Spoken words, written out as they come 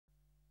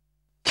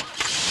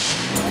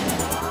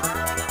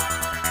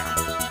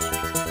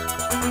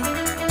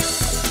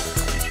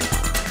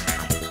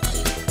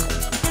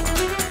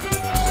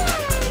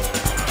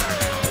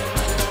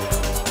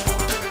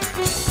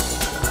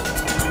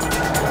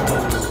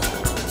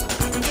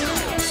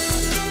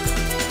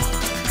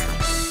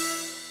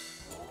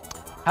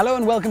Hello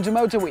and welcome to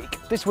Motor Week.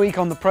 This week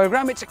on the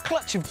programme, it's a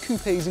clutch of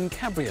coupes and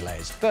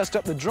cabriolets. First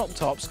up, the drop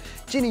tops,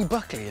 Ginny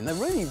Buckley in the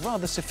really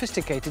rather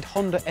sophisticated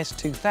Honda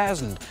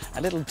S2000,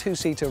 a little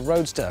two-seater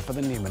roadster for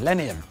the new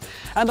millennium.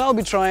 And I'll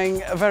be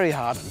trying very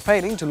hard and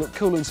failing to look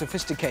cool and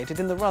sophisticated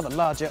in the rather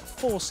larger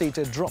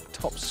four-seater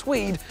drop-top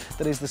Swede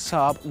that is the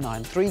Saab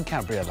 9.3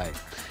 cabriolet.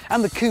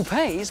 And the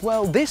coupes,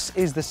 well, this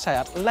is the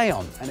Seat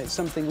Leon, and it's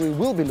something we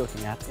will be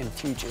looking at in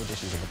future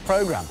editions of the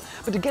programme.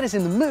 But to get us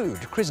in the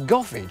mood, Chris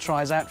Goffey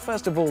tries out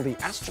first of all the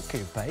Astra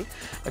Coupe,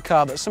 a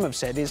car that some have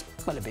said is,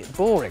 well, a bit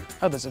boring.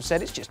 Others have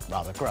said it's just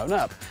rather grown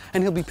up.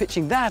 And he'll be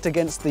pitching that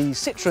against the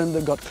Citroen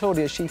that got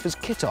Claudia Schiffer's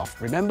kit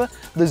off. Remember?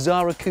 The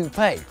Xsara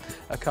Coupe,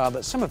 a car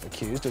that some have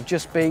accused of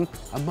just being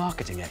a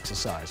marketing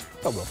exercise.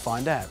 But we'll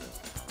find out.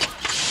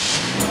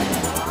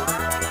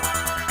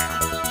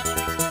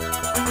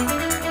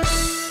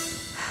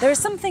 There are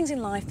some things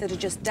in life that are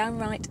just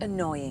downright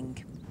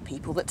annoying.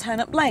 People that turn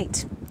up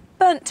late,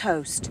 burnt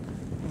toast,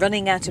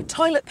 running out of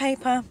toilet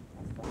paper,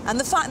 and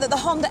the fact that the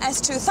Honda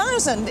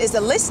S2000 is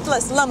a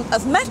listless lump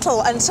of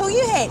metal until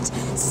you hit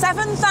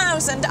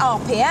 7,000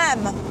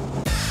 RPM.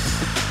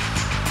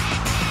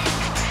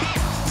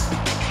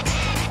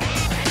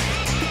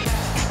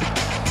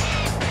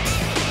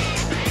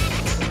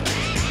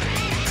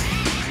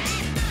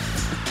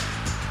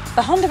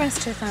 The Honda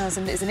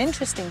S2000 is an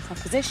interesting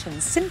proposition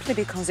simply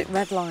because it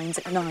redlines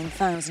at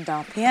 9,000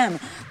 RPM,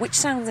 which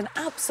sounds an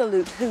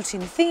absolute hoot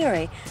in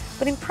theory,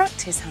 but in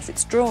practice has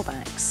its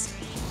drawbacks.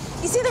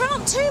 You see, there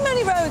aren't too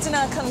many roads in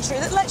our country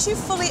that lets you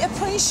fully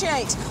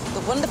appreciate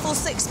the wonderful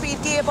six-speed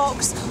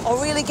gearbox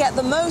or really get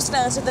the most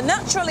out of the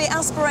naturally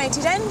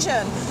aspirated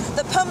engine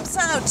that pumps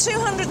out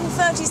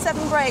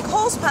 237 brake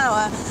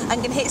horsepower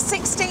and can hit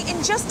 60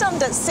 in just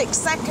under 6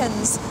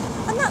 seconds.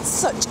 And that's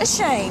such a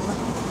shame.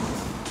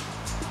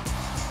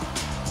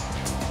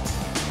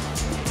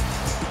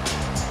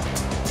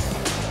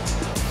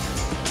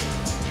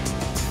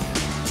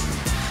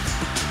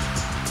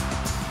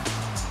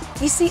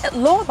 You see, at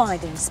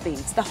law-abiding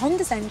speeds, the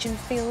Honda's engine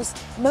feels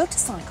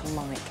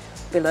motorcycle-like.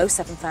 Below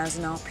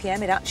 7,000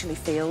 RPM, it actually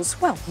feels,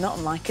 well, not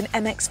unlike an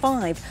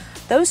MX-5.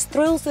 Those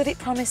thrills that it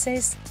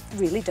promises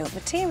really don't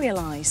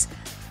materialise.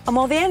 And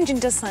while the engine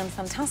does sound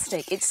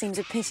fantastic, it seems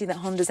a pity that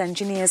Honda's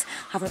engineers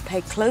haven't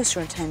paid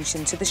closer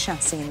attention to the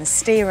chassis and the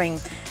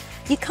steering.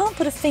 You can't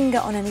put a finger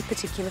on any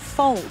particular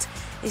fault.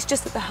 It's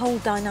just that the whole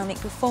dynamic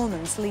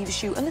performance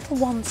leaves you a little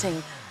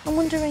wanting and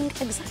wondering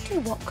exactly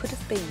what could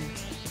have been.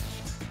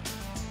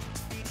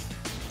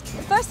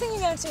 The first thing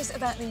you notice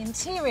about the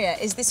interior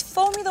is this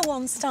Formula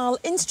One style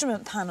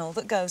instrument panel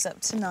that goes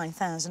up to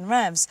 9,000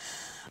 revs.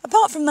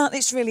 Apart from that,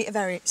 it's really a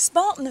very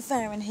Spartan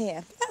affair in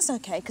here. But that's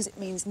okay, because it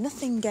means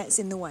nothing gets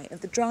in the way of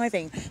the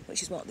driving,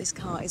 which is what this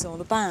car is all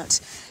about.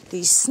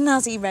 These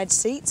snazzy red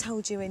seats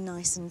hold you in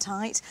nice and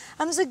tight,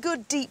 and there's a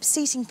good deep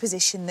seating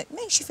position that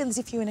makes you feel as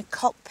if you're in a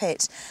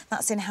cockpit.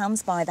 That's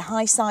enhanced by the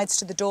high sides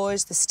to the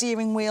doors, the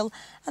steering wheel,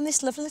 and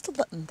this lovely little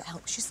button that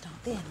helps you start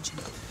the engine.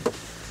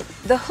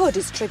 The hood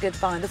is triggered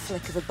by the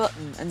flick of a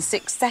button, and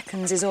 6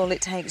 seconds is all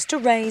it takes to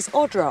raise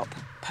or drop.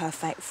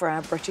 Perfect for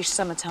our British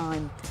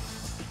summertime.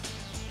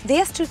 The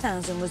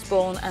S2000 was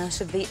born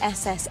out of the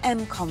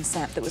SSM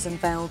concept that was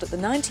unveiled at the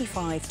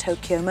 '95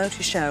 Tokyo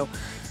Motor Show,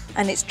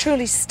 and it's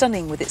truly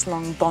stunning with its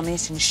long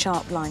bonnet and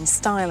sharp line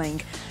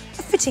styling,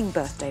 a fitting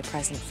birthday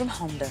present from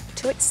Honda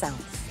to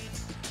itself.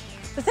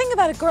 The thing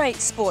about a great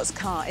sports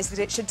car is that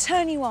it should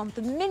turn you on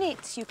the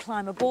minute you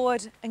climb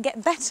aboard and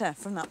get better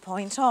from that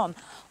point on,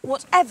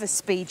 whatever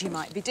speed you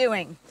might be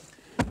doing.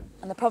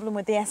 And the problem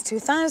with the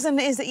S2000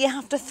 is that you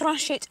have to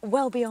thrash it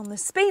well beyond the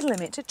speed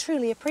limit to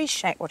truly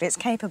appreciate what it's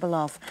capable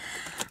of.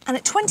 And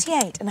at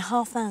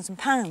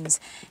 £28,500,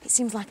 it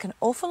seems like an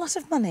awful lot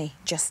of money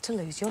just to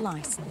lose your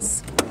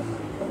licence.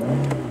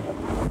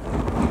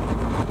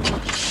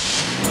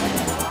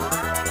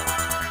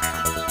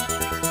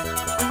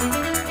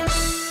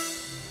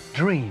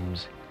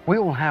 Dreams. We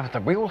all have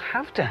them. We all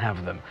have to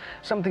have them.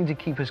 Something to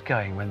keep us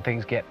going when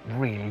things get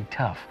really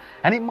tough.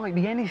 And it might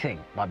be anything.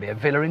 It might be a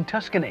villa in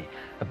Tuscany,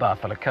 a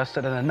bath full of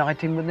custard and a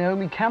night in with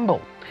Naomi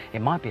Campbell.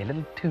 It might be a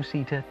little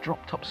two-seater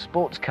drop-top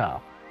sports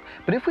car.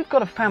 But if we've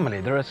got a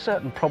family, there are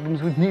certain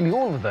problems with nearly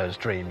all of those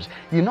dreams.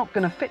 You're not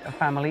going to fit a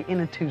family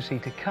in a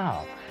two-seater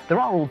car. There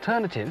are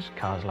alternatives,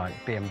 cars like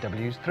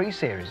BMW's 3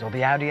 Series or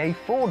the Audi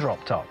A4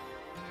 drop-top.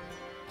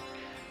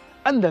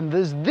 And then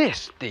there's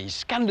this, the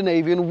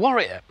Scandinavian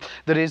warrior,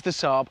 that is the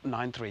Saab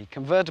 9.3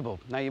 convertible.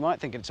 Now you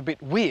might think it's a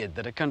bit weird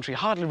that a country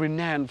hardly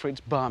renowned for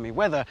its balmy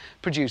weather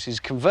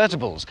produces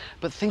convertibles,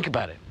 but think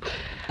about it.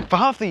 For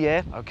half the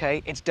year,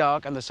 okay, it's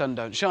dark and the sun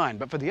don't shine,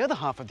 but for the other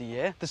half of the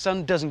year, the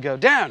sun doesn't go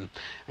down,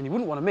 and you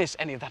wouldn't want to miss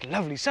any of that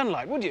lovely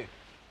sunlight, would you?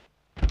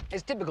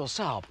 It's typical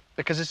Saab,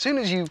 because as soon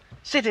as you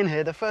sit in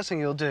here, the first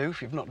thing you'll do,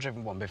 if you've not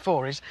driven one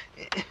before, is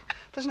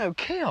there's no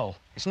keyhole.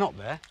 It's not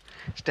there.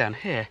 It's down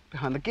here,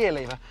 behind the gear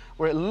lever,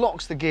 where it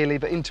locks the gear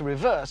lever into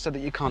reverse so that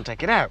you can't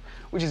take it out,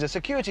 which is a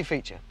security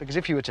feature, because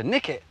if you were to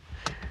nick it,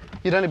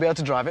 you'd only be able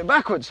to drive it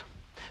backwards.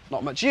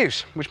 Not much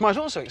use, which might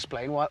also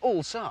explain why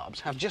all Saabs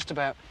have just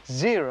about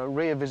zero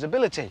rear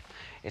visibility.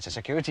 It's a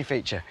security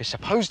feature. It's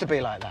supposed to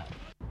be like that.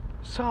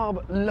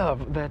 Saab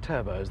love their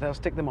turbos. They'll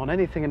stick them on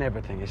anything and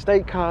everything.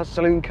 Estate cars,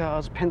 saloon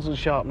cars, pencil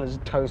sharpeners,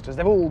 toasters,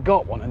 they've all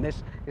got one, and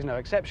this is no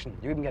exception.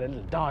 You even get a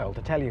little dial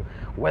to tell you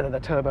whether the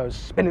turbo's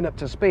spinning up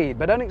to speed,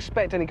 but don't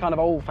expect any kind of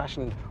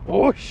old-fashioned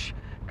whoosh,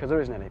 because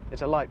there isn't any.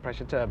 It's a light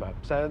pressure turbo.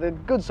 So the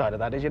good side of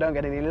that is you don't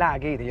get any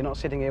lag either. You're not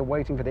sitting here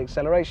waiting for the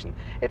acceleration.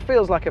 It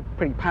feels like a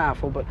pretty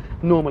powerful but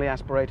normally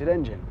aspirated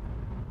engine.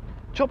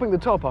 Chopping the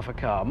top off a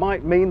car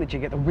might mean that you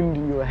get the wind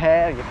in your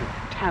hair, you can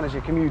tan as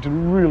you commute to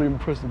really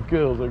impressive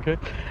girls, okay?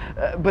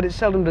 But it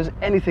seldom does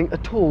anything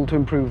at all to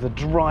improve the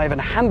drive and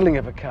handling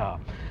of a car.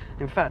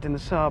 In fact, in the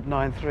Saab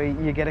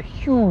 9.3, you get a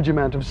huge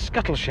amount of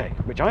scuttle shake,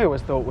 which I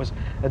always thought was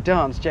a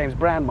dance James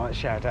Brown might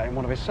shout out in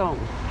one of his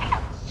songs.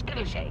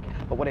 Scuttle shake.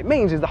 But what it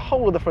means is the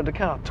whole of the front of the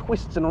car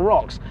twists and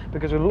rocks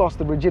because we've lost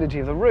the rigidity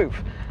of the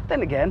roof.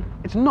 Then again,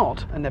 it's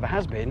not, and never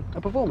has been,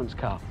 a performance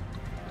car.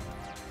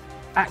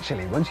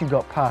 Actually, once you've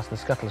got past the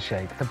scuttle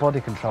shake, the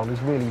body control is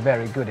really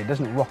very good. It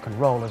doesn't rock and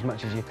roll as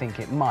much as you think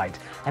it might,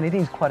 and it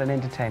is quite an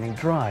entertaining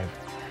drive.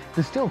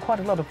 There's still quite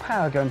a lot of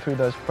power going through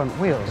those front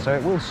wheels, so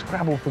it will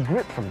scrabble for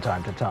grip from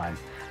time to time.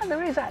 And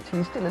there is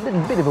actually still a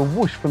little bit of a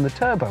whoosh from the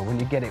turbo when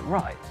you get it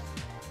right.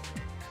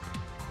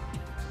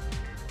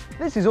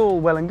 This is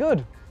all well and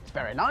good. It's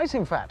very nice,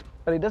 in fact,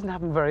 but it doesn't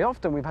happen very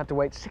often. We've had to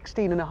wait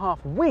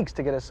 16.5 weeks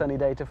to get a sunny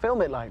day to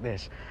film it like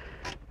this.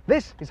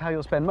 This is how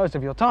you'll spend most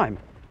of your time.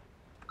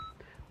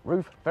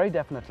 Roof very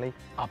definitely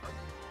up.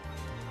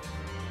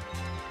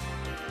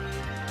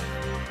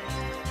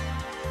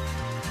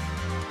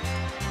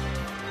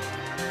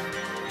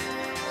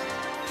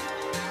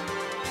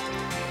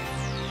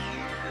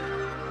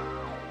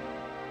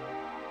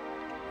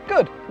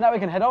 Good, now we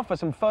can head off for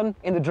some fun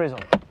in the drizzle.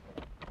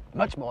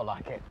 Much more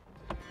like it.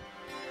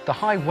 The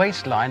high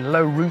waistline,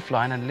 low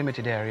roofline and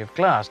limited area of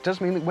glass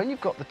does mean that when you've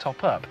got the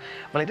top up,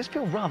 well, it does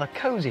feel rather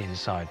cosy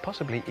inside,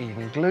 possibly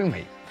even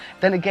gloomy.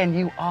 Then again,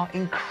 you are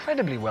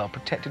incredibly well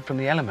protected from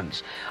the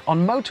elements.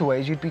 On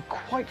motorways, you'd be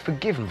quite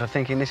forgiven for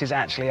thinking this is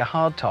actually a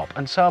hardtop,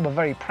 and Saab are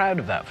very proud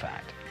of that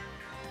fact.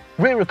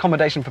 Rear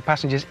accommodation for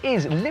passengers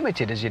is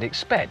limited, as you'd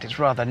expect. It's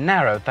rather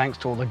narrow thanks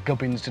to all the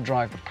gubbins to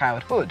drive the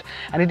powered hood,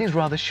 and it is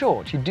rather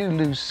short. You do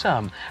lose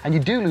some, and you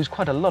do lose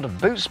quite a lot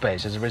of boot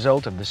space as a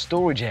result of the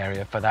storage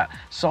area for that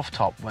soft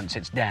top once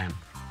it's down.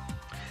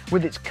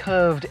 With its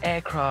curved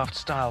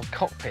aircraft-style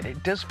cockpit,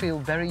 it does feel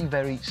very,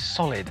 very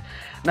solid.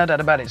 No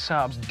doubt about it,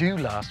 Saabs do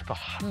last for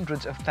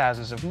hundreds of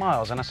thousands of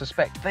miles, and I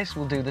suspect this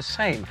will do the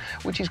same,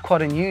 which is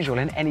quite unusual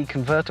in any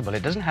convertible.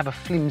 It doesn't have a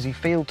flimsy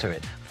feel to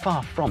it,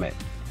 far from it.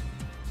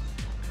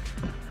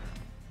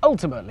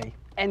 Ultimately,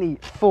 any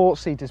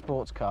four-seater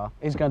sports car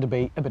is going to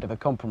be a bit of a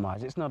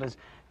compromise. It's not as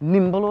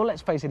nimble or,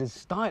 let's face it, as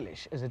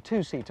stylish as a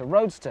two-seater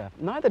roadster.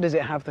 Neither does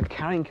it have the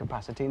carrying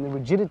capacity and the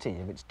rigidity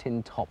of its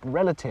tin-top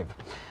relative.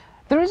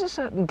 There is a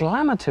certain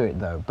glamour to it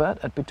though,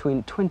 but at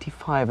between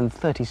 £25,000 and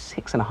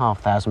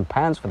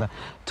 £36,500 for the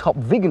top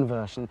vegan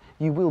version,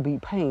 you will be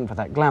paying for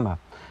that glamour.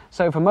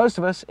 So for most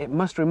of us, it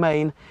must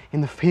remain in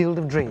the field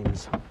of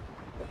dreams.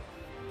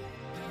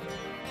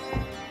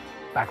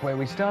 Back where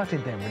we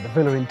started then, with the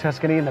villa in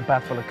Tuscany and the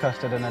bath full of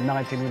custard and a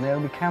night in with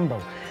Naomi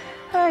Campbell.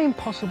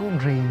 Impossible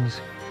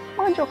dreams.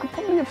 Mind you, I could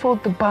probably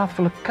afford the bath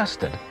full of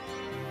custard.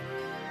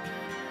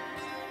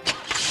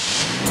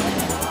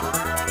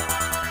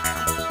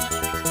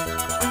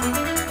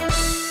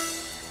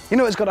 You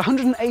know, it's got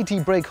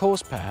 180 brake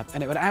horsepower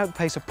and it would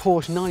outpace a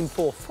Porsche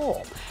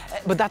 944.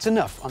 But that's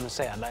enough on the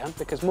Seat Leon,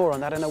 because more on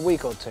that in a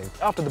week or two.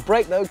 After the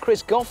break though,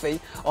 Chris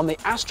Goffey on the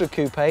Astra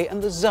Coupe and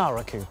the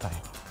Xsara Coupe.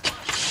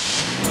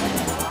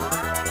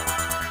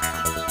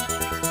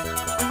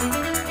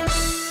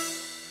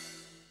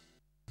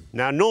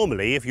 Now,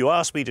 normally, if you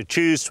ask me to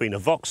choose between a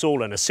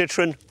Vauxhall and a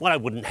Citroen, well, I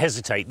wouldn't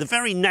hesitate. The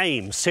very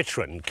name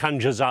Citroen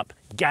conjures up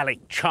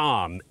Gallic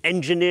charm,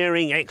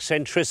 engineering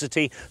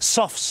eccentricity,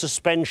 soft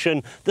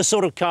suspension, the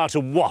sort of car to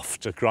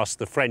waft across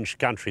the French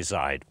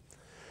countryside.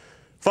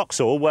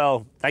 Vauxhall,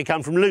 well, they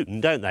come from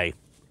Luton, don't they?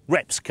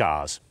 Reps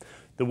cars.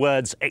 The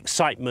words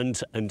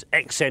excitement and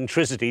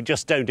eccentricity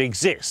just don't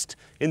exist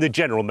in the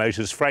General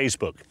Motors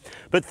phrasebook.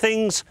 But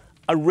things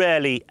are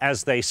rarely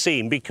as they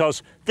seem,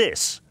 because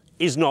this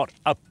is not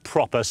a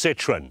proper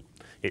Citroen.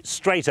 It's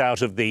straight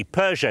out of the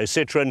Peugeot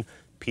Citroen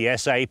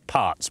PSA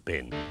parts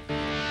bin.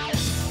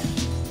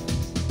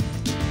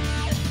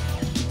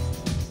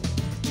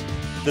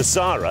 The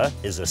Xsara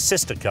is a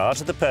sister car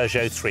to the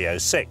Peugeot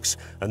 306,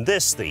 and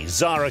this, the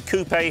Xsara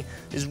Coupe,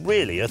 is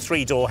really a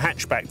three-door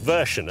hatchback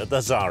version of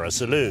the Xsara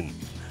Saloon.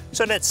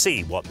 So let's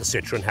see what the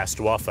Citroen has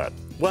to offer.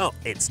 Well,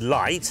 it's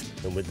light,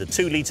 and with the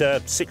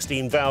 2-litre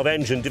 16-valve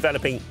engine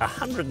developing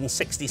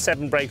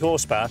 167 brake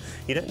horsepower,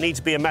 you don't need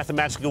to be a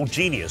mathematical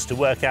genius to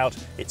work out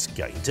it's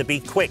going to be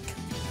quick.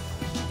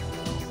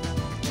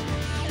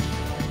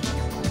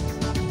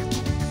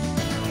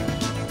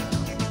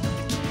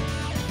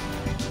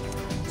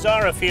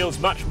 Xsara feels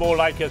much more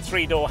like a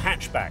three-door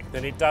hatchback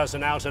than it does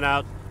an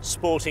out-and-out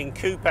sporting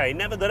coupe.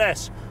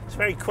 Nevertheless, It's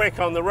very quick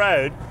on the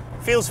road,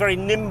 feels very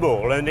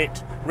nimble, and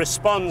it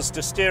responds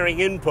to steering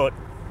input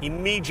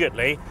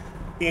immediately.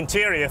 The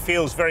interior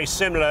feels very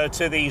similar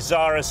to the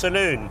Xsara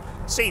saloon.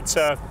 Seats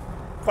are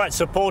quite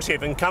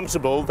supportive and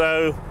comfortable,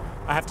 though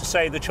I have to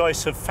say the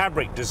choice of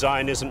fabric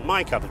design isn't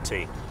my cup of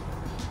tea.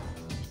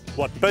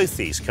 What both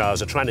these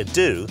cars are trying to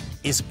do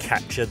is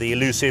capture the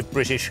elusive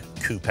British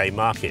coupe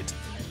market.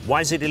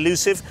 Why is it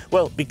elusive?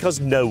 Well, because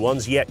no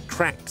one's yet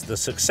cracked the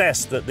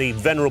success that the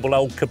venerable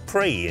old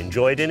Capri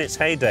enjoyed in its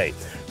heyday.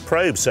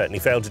 Probe certainly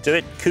failed to do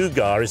it.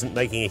 Cougar isn't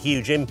making a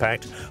huge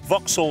impact.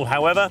 Vauxhall,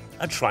 however,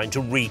 are trying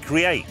to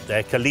recreate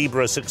their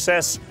Calibra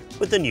success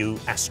with the new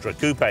Astra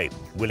Coupe.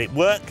 Will it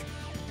work?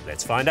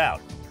 Let's find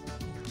out.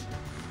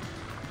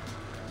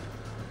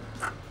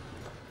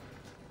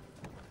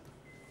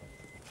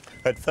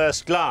 At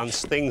first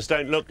glance, things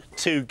don't look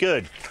too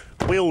good.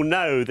 We all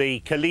know the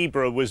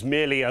Calibra was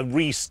merely a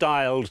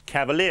restyled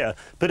Cavalier,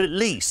 but at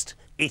least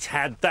it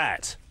had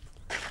that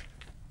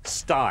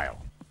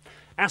style.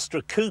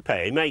 Astra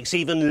Coupe makes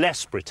even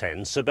less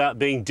pretense about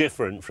being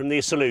different from the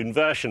saloon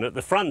version. At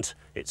the front,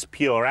 it's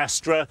pure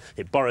Astra,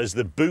 it borrows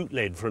the boot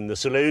lid from the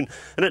saloon,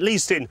 and at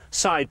least in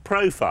side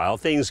profile,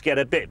 things get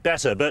a bit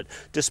better. But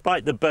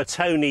despite the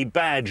Bertoni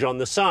badge on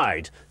the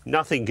side,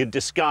 nothing can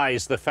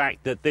disguise the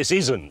fact that this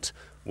isn't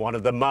one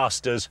of the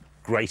Master's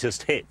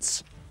greatest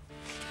hits.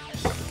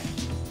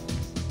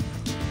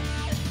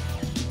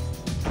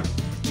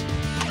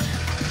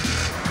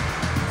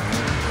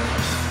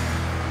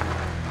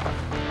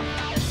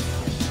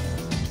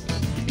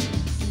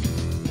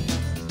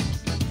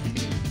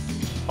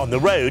 On the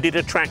road, it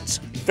attracts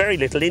very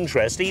little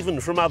interest,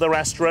 even from other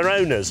Astra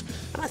owners.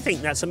 And I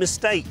think that's a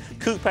mistake.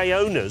 Coupe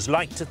owners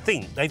like to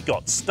think they've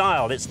got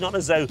style. It's not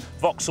as though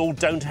Vauxhall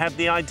don't have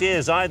the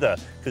ideas either,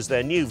 because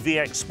their new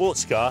VX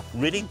sports car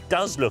really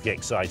does look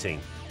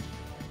exciting.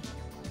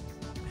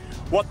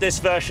 What this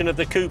version of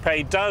the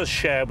Coupe does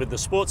share with the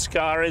sports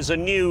car is a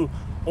new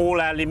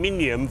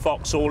all-aluminium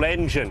Vauxhall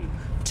engine.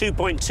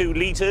 2.2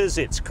 litres,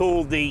 it's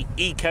called the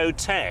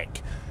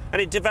Ecotech.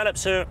 And it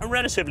develops a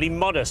relatively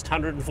modest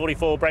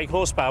 144 brake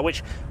horsepower,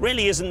 which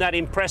really isn't that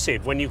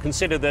impressive when you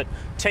consider that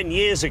 10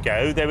 years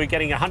ago they were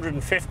getting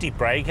 150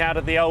 brake out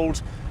of the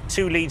old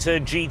 2-litre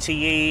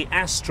GTE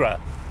Astra.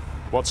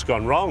 What's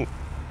gone wrong?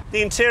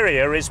 The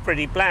interior is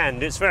pretty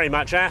bland. It's very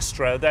much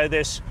Astra, though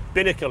this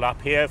binnacle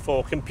up here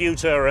for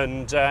computer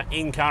and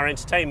in-car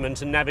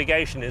entertainment and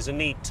navigation is a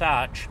neat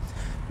touch.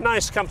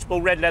 Nice,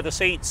 comfortable red leather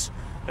seats,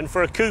 and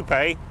for a coupe,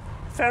 a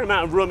fair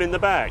amount of room in the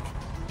back.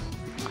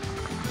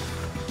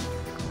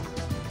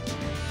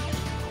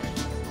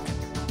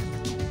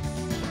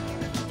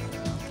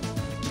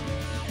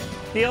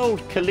 The old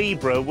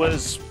Calibra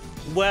was,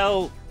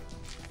 well,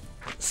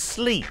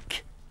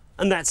 sleek,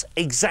 and that's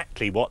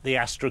exactly what the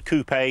Astra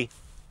Coupe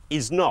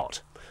is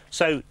not.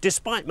 So,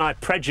 despite my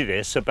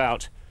prejudice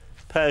about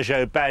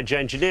Peugeot badge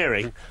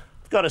engineering,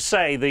 I've got to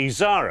say the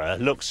Xsara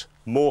looks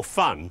more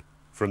fun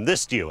from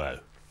this duo.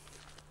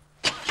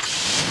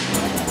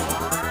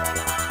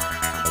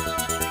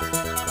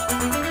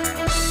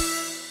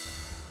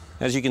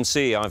 As you can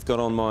see, I've got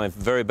on my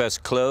very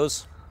best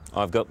clothes.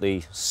 I've got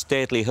the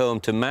stately home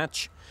to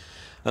match.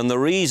 And the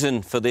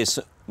reason for this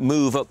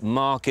move up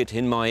market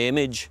in my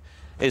image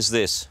is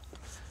this,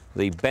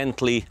 the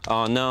Bentley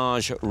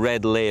Arnage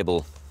Red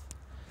Label.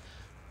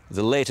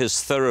 The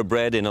latest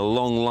thoroughbred in a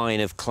long line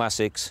of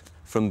classics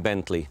from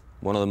Bentley,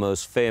 one of the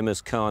most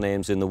famous car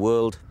names in the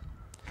world.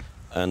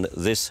 And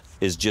this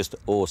is just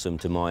awesome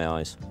to my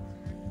eyes.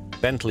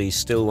 Bentley's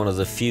still one of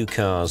the few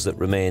cars that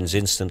remains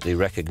instantly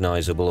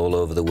recognizable all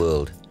over the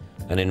world.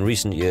 And in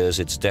recent years,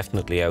 it's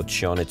definitely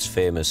outshone its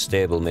famous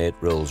stablemate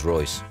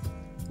Rolls-Royce.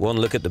 One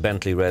look at the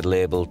Bentley Red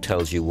Label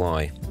tells you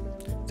why.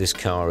 This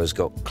car has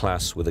got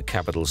class with a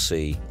capital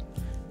C,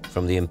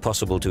 from the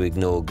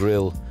impossible-to-ignore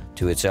grille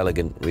to its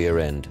elegant rear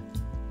end.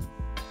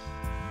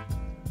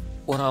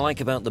 What I like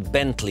about the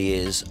Bentley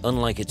is,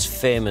 unlike its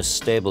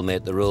famous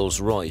stablemate, the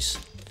Rolls-Royce,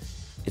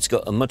 it's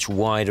got a much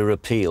wider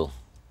appeal.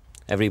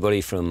 Everybody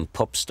from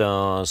pop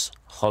stars,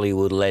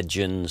 Hollywood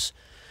legends,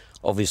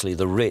 obviously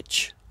the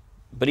rich,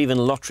 but even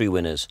lottery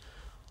winners,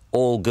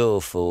 all go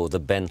for the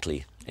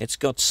Bentley. It's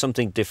got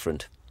something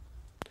different.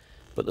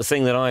 But the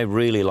thing that I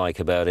really like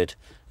about it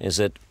is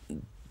that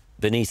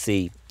beneath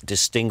the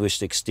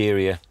distinguished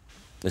exterior,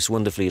 this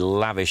wonderfully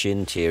lavish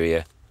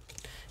interior,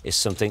 is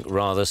something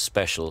rather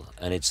special,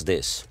 and it's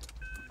this.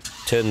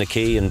 Turn the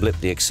key and blip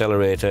the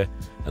accelerator,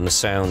 and the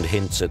sound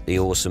hints at the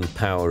awesome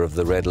power of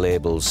the Red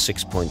Label's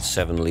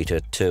 6.7-litre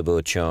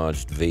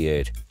turbocharged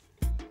V8.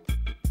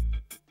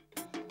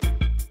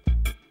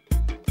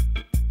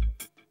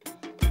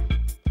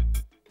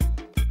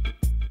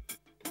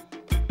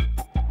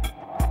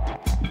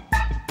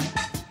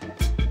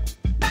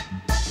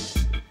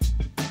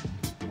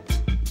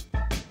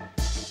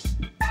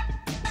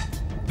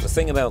 The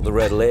thing about the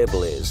Red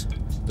Label is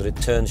that it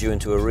turns you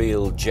into a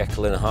real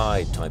Jekyll and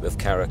Hyde type of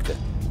character.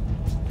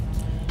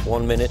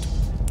 1 minute,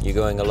 you're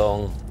going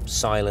along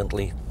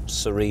silently,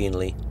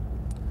 serenely,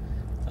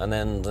 and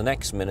then the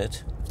next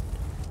minute,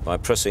 by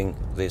pressing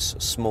this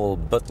small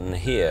button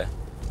here,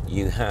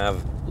 you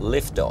have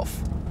liftoff.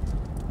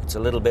 It's a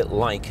little bit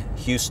like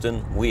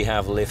Houston, we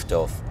have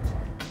liftoff.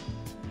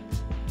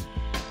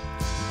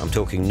 I'm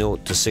talking 0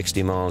 to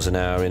 60 miles an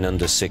hour in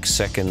under 6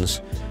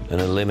 seconds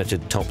and a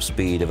limited top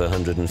speed of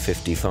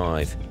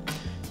 155,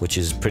 which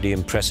is pretty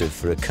impressive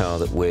for a car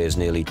that weighs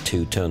nearly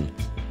 2 ton.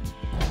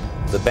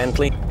 The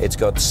Bentley, it's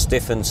got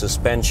stiffened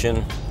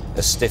suspension,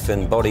 a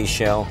stiffened body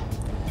shell,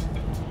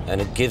 and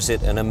it gives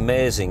it an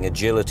amazing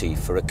agility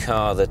for a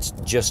car that's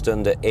just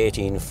under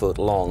 18 foot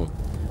long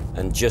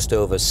and just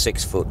over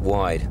 6 foot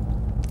wide.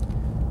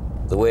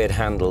 The way it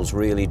handles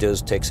really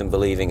does take some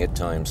believing at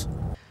times.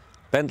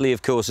 Bentley,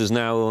 of course, is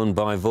now owned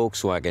by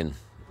Volkswagen.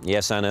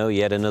 Yes, I know,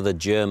 yet another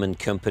German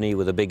company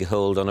with a big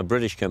hold on a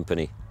British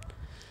company.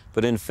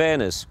 But in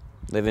fairness,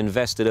 they've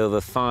invested over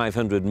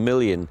 500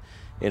 million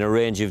in a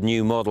range of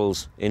new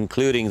models,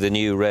 including the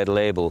new Red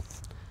Label,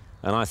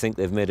 and I think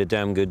they've made a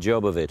damn good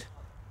job of it.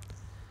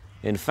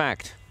 In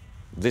fact,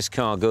 this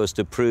car goes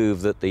to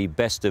prove that the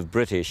best of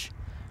British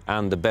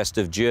and the best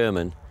of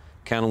German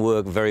can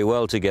work very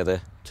well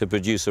together to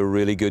produce a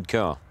really good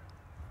car.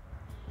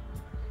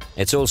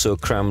 It's also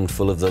crammed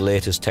full of the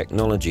latest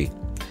technology,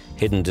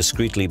 hidden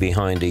discreetly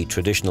behind a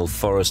traditional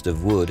forest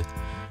of wood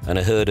and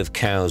a herd of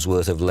cows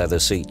worth of leather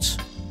seats.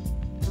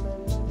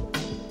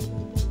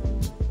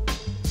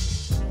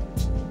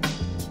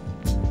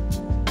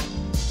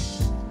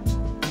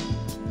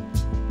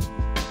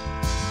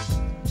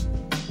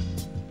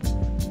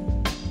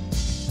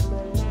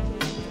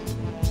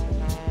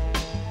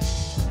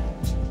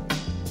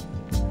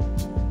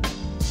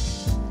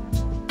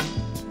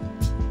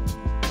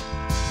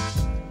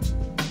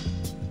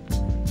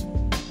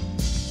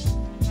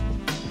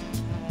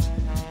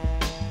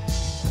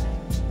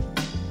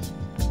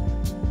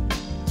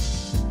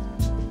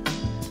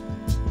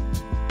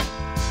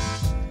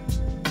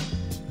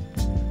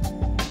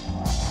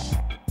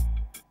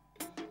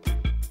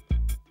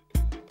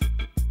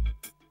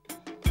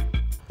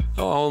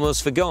 Oh, I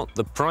almost forgot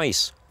the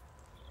price.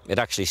 It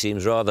actually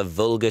seems rather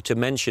vulgar to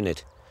mention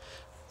it,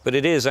 but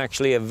it is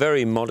actually a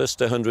very modest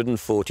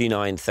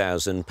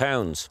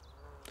 £149,000.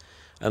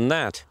 And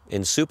that,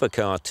 in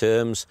supercar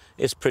terms,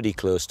 is pretty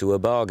close to a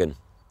bargain.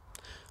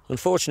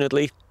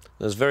 Unfortunately,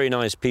 those very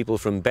nice people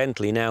from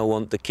Bentley now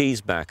want the keys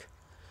back,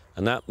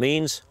 and that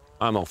means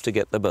I'm off to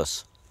get the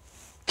bus.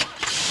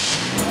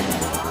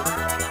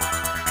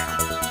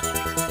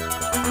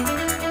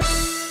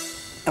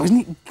 Oh, isn't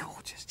it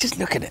gorgeous? Just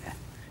look at it.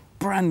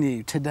 Brand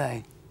new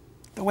today.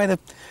 The way the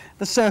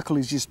circle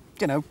is just,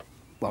 you know,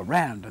 well,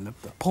 round, and the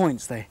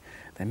points, they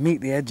meet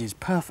the edges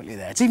perfectly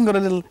there. It's even got a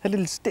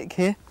little stick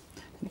here.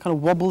 It kind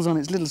of wobbles on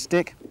its little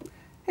stick.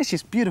 It's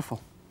just beautiful.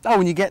 Oh,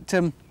 and you get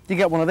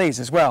one of these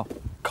as well.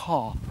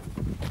 Car.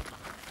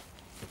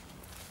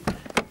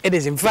 It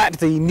is, in fact,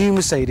 the new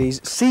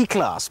Mercedes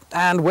C-Class,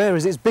 and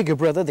whereas its bigger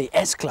brother, the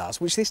S-Class,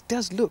 which this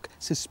does look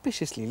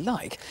suspiciously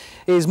like,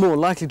 is more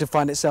likely to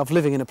find itself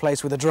living in a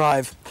place with a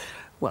drive,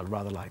 well,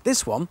 rather like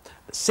this one,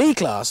 the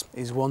C-Class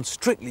is one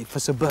strictly for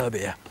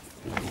suburbia.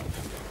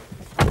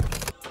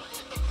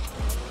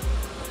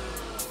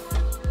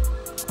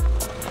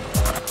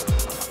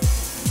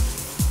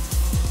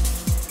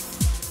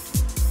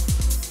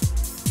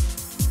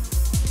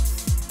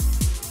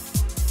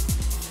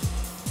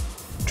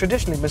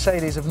 Traditionally,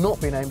 Mercedes have not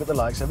been aimed at the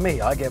likes of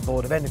me. I get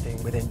bored of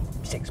anything within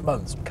 6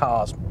 months,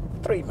 cars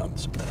 3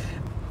 months.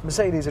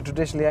 Mercedes are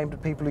traditionally aimed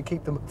at people who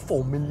keep them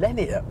for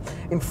millennia.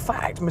 In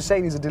fact,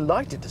 Mercedes are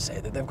delighted to say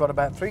that they've got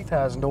about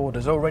 3,000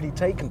 orders already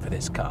taken for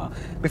this car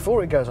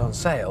before it goes on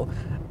sale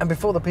and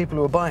before the people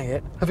who are buying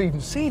it have even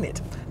seen it.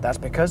 That's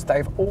because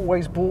they've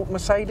always bought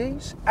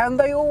Mercedes and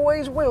they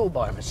always will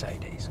buy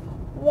Mercedes,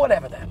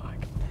 whatever they're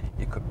like.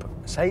 You could put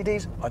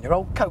Mercedes on your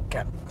old Coke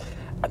can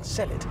and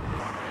sell it.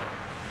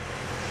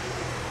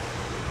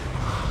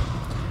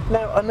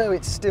 Now, I know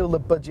it's still the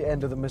budget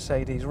end of the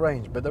Mercedes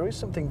range, but there is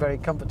something very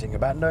comforting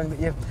about knowing that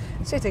you're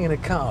sitting in a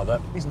car that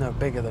is no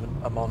bigger than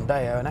a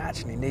Mondeo and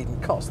actually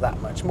needn't cost that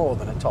much more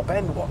than a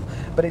top-end one,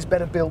 but it's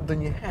better built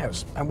than your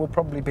house and will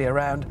probably be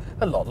around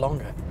a lot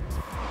longer.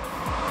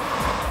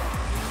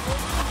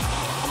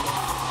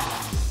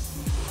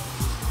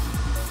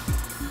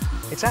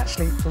 It's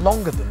actually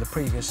longer than the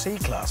previous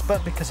C-Class,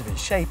 but because of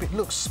its shape, it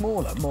looks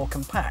smaller, more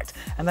compact,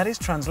 and that is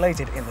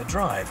translated in the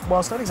drive.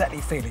 Whilst not exactly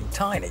feeling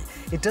tiny,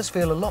 it does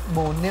feel a lot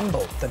more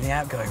nimble than the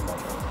outgoing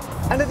model.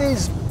 And it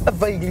is a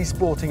vaguely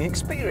sporting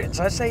experience.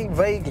 I say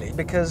vaguely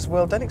because,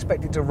 well, don't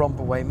expect it to romp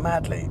away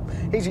madly.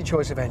 Here's your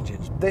choice of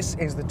engines. This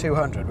is the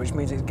 200, which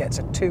means it gets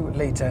a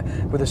 2-litre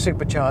with a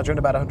supercharger and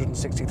about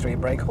 163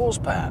 brake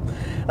horsepower.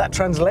 That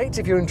translates,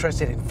 if you're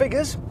interested in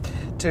figures,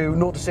 to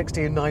 0 to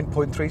 60 in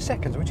 9.3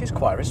 seconds, which is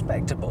quite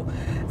respectable.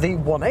 The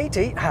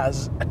 180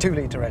 has a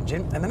 2-litre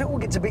engine, and then it all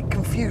gets a bit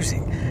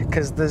confusing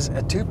because there's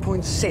a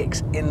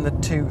 2.6 in the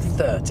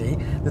 230,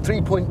 the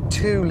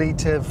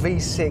 3.2-litre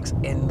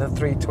V6 in the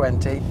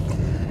 320,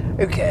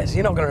 Who cares?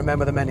 You're not going to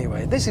remember them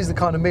anyway. This is the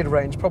kind of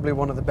mid-range, probably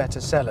one of the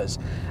better sellers.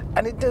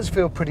 And it does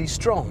feel pretty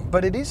strong,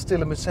 but it is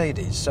still a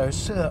Mercedes, so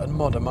Sir and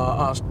Modem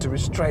are asked to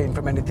refrain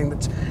from anything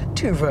that's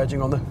too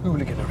verging on the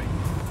hooliganery.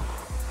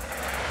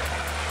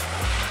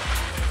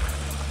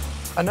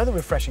 Another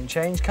refreshing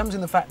change comes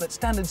in the fact that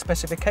standard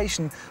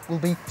specification will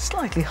be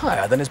slightly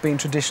higher than has been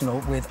traditional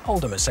with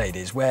older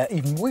Mercedes, where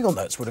even wheel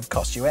nuts would have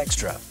cost you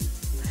extra.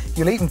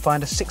 You'll even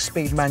find a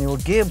 6-speed manual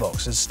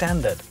gearbox as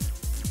standard.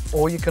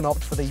 Or you can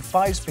opt for the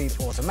 5-speed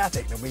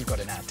automatic that we've got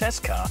in our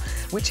test car,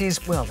 which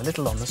is, well, a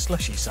little on the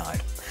slushy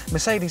side.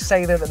 Mercedes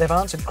say though that they've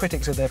answered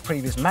critics of their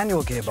previous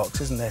manual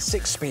gearboxes and their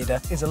 6-speeder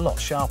is a lot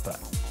sharper.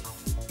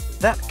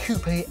 That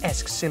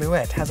coupe-esque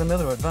silhouette has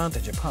another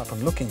advantage apart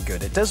from looking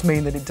good. It does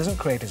mean that it doesn't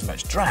create as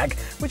much drag,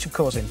 which of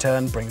course in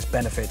turn brings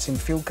benefits in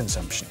fuel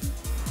consumption.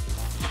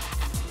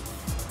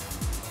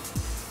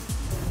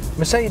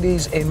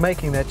 Mercedes, in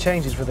making their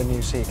changes for the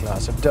new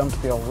C-Class, have dumped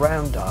the old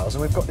round dials,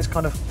 and we've got this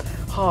kind of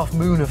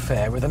half-moon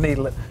affair with a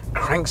needle that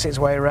cranks its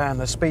way around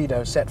the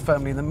speedo set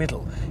firmly in the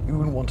middle. You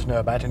wouldn't want to know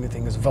about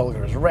anything as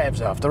vulgar as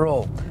revs after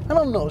all. And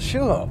I'm not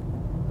sure.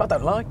 I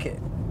don't like it.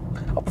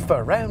 I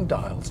prefer round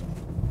dials.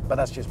 But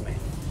that's just me.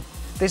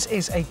 This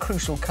is a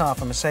crucial car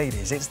for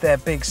Mercedes. It's their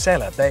big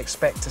seller. They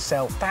expect to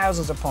sell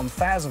thousands upon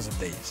thousands of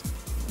these.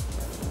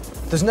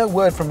 There's no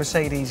word from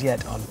Mercedes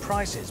yet on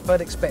prices, but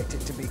expect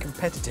it to be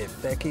competitive.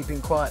 They're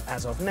keeping quiet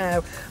as of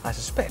now, I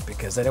suspect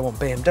because they don't want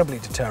BMW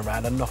to turn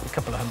around and knock a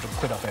couple of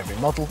 £100 off every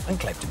model and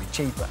claim to be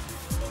cheaper.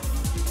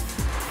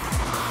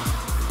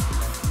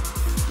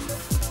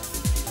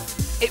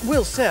 It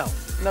will sell.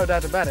 No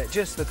doubt about it,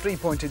 just the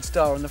 3-pointed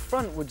star on the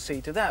front would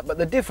see to that, but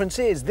the difference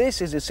is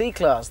this is a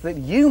C-Class that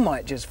you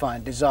might just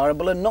find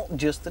desirable and not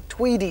just the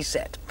Tweedy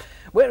set.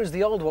 Whereas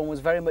the old one was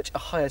very much a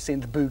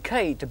hyacinth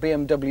bouquet to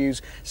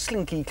BMW's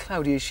slinky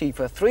Claudia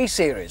Schiffer 3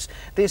 Series,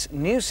 this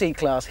new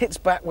C-Class hits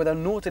back with a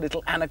naughty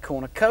little Anna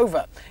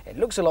Kournikova. It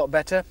looks a lot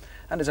better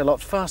and is a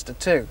lot faster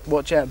too.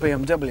 Watch out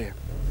BMW.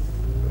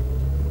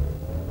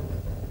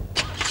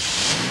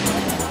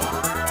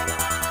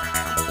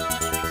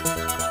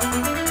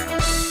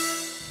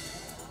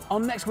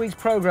 On next week's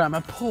programme,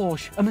 a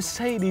Porsche, a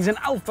Mercedes, an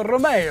Alfa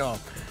Romeo,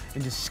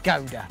 and a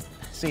Skoda.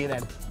 See you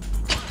then.